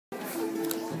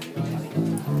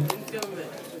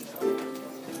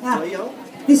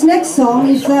This next song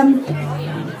is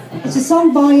it's a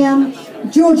song by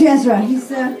George Ezra. He's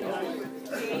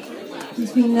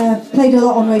been played a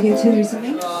lot on radio too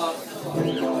recently.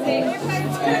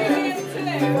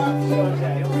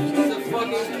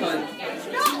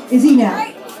 Is he now?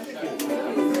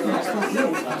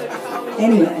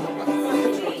 Anyway,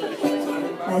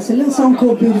 it's a little song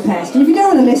called Budapest. And if you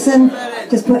don't want to listen,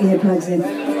 just put earplugs in.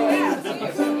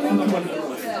 Okay.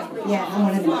 Yeah, I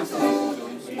want to know.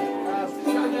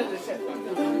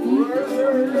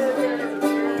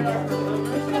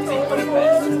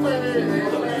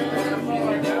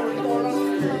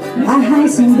 My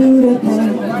house in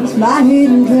Budapest, my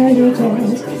hidden treasure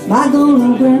chest, my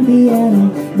golden grand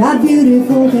piano, my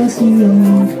beautiful castillo.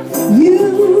 You,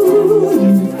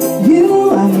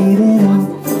 I need it all.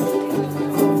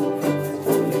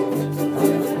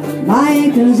 My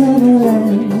acres of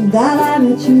land that I've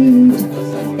achieved.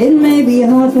 It may be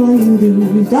hard for you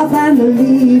to stop and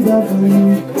believe, but for you,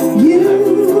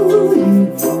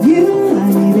 I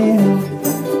need it all.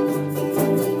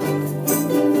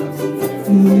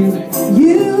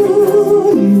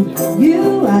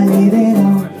 You, I need it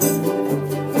all.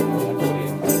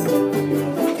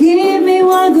 Give me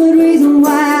one good reason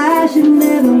why I should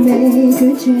never make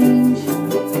a change.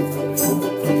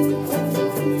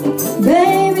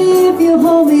 Baby, if you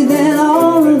hold me, then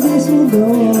all of this will go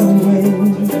away.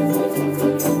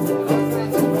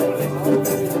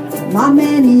 My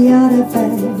many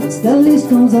artifacts, the list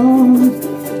goes on.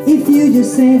 If you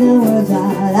just say the words,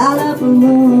 I'll up and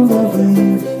run. But for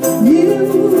you,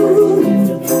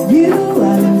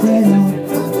 I lose it all.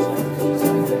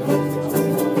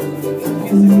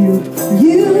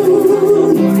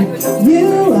 You,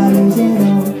 I lose it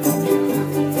all.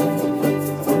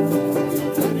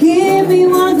 Give me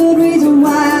one good reason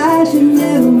why I should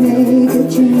never make a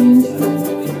change.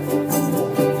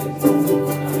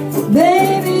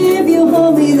 Baby, if you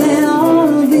hold me, then all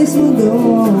of this will go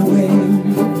away.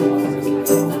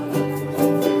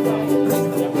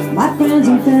 My friends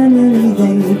and family,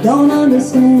 they don't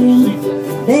understand.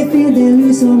 They feel they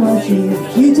lose so much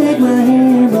if you take my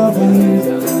hand. But for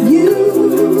you,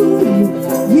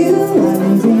 I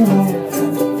lose it all.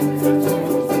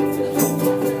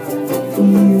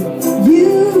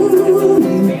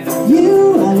 You,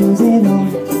 I lose it all.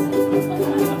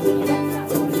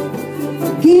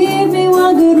 Give me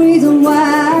one good reason why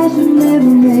I should never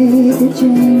make a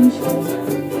change.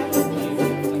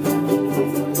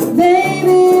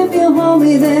 Baby, if you hold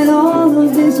me, then all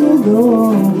of this will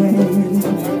go away.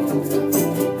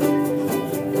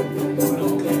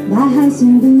 My house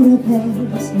in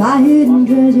Budapest, my hidden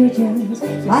treasure chest,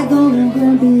 my golden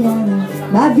grand piano,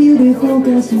 my beautiful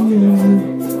castillo.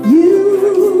 You,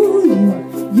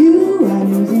 I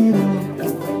lose it all.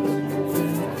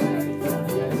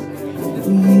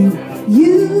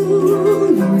 You,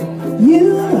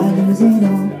 I lose it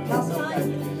all.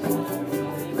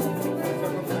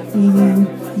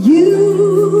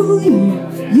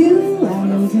 You, I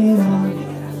lose it all.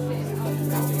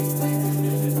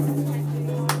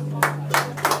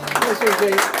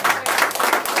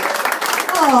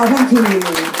 Oh, thank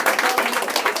you.